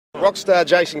rockstar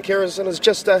Jason Kerrison has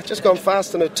just gone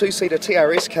fast in a two-seater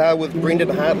TRS car with Brendon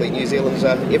Hartley, New Zealand's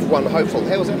F1 hopeful.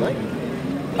 How was that, mate?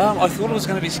 I thought it was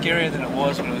going to be scarier than it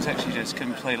was, but it was actually just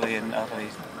completely and utterly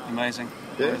amazing.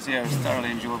 Yeah. It was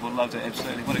thoroughly enjoyable. Loved it,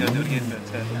 absolutely. Want to go do it again, but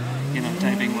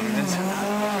day being what it is.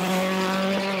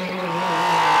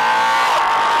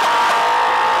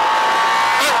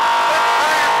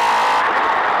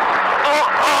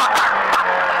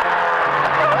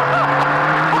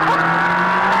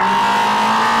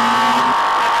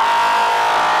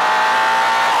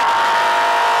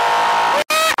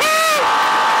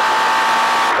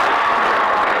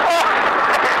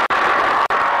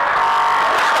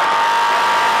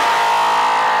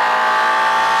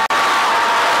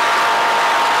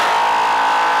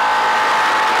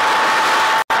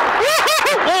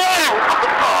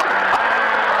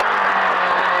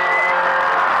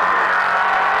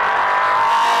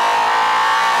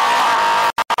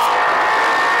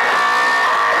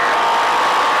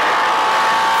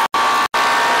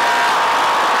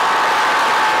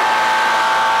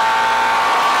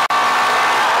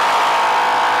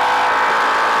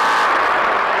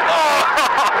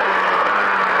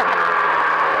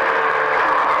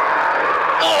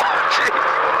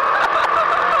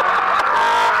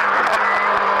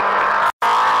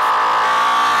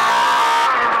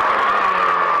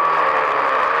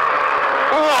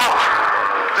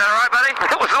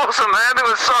 Awesome, man, it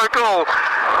was so cool.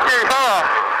 Yeehaw.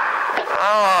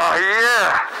 Oh,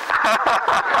 yeah.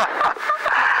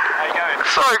 How you going?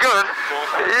 So good.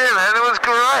 Yeah, man, it was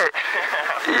great.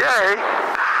 Yay.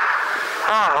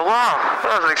 Oh, wow.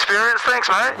 That was an experience. Thanks,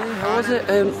 mate. Yeah, how was it?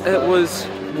 It was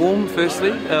warm,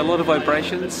 firstly, a lot of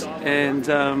vibrations, and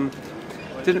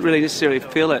didn't really necessarily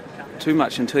feel it too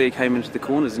much until you came into the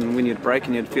corners, and when you'd brake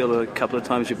and you'd feel a couple of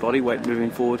times your body weight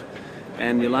moving forward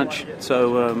and your lunch.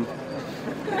 So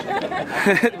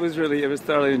it was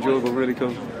thoroughly enjoyable, really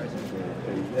cool.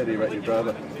 How do you rate your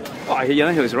brother? Oh, he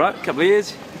was right. A couple of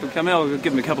years. He'll come out. I'll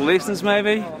give him a couple of lessons,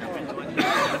 maybe.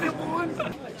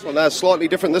 Well, no, slightly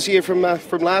different this year from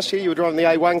last year. You were driving the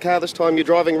A1 car. This time you're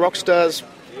driving Rockstars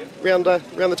round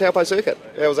the Taupo circuit.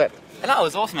 How was that? That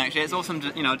was awesome, actually. It's awesome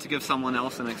to give someone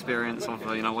else an experience of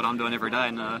what I'm doing every day,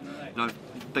 and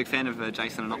big fan of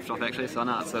Jason and Opstrop, actually. So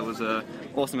it was an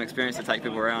awesome experience to take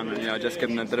people around and just give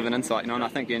them a bit of an insight, and I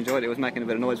think he enjoyed it. He was making a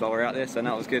bit of noise while we were out there, so it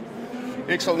was good.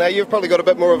 Excellent. Now you've probably got a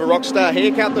bit more of a rockstar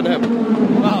haircut than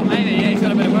him. Well, maybe. Yeah, he's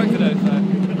got a bit of work to do.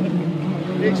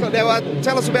 So. Excellent. Now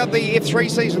tell us about the F3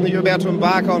 season that you're about to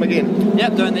embark on again.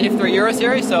 Yep, doing the F3 Euro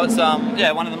Series. So it's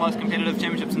one of the most competitive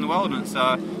championships in the world, and it's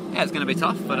it's going to be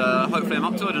tough, but hopefully I'm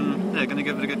up to it, and going to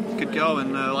give it a good go,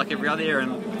 and like every other year,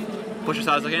 and push as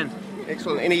hard as I can.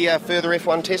 Excellent. Any further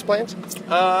F1 test plans?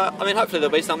 Hopefully there'll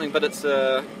be something, but it's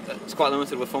quite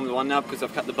limited with Formula 1 now because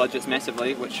I've cut the budgets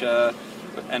massively, which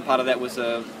and part of that was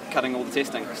cutting all the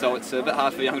testing. So it's a bit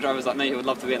hard for young drivers like me who would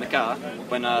love to be in the car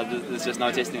when there's just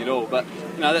no testing at all. But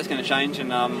that's going to change,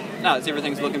 and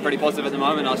everything's looking pretty positive at the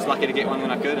moment. I was lucky to get one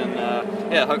when I could, and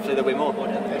hopefully there'll be more.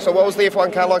 So what was the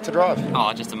F1 car like to drive?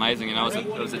 Oh, just amazing.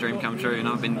 It was a dream come true.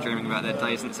 I've been dreaming about that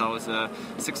day since I was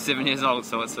 6 or 7 years old.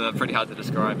 So it's pretty hard to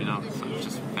describe. So it's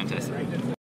just fantastic.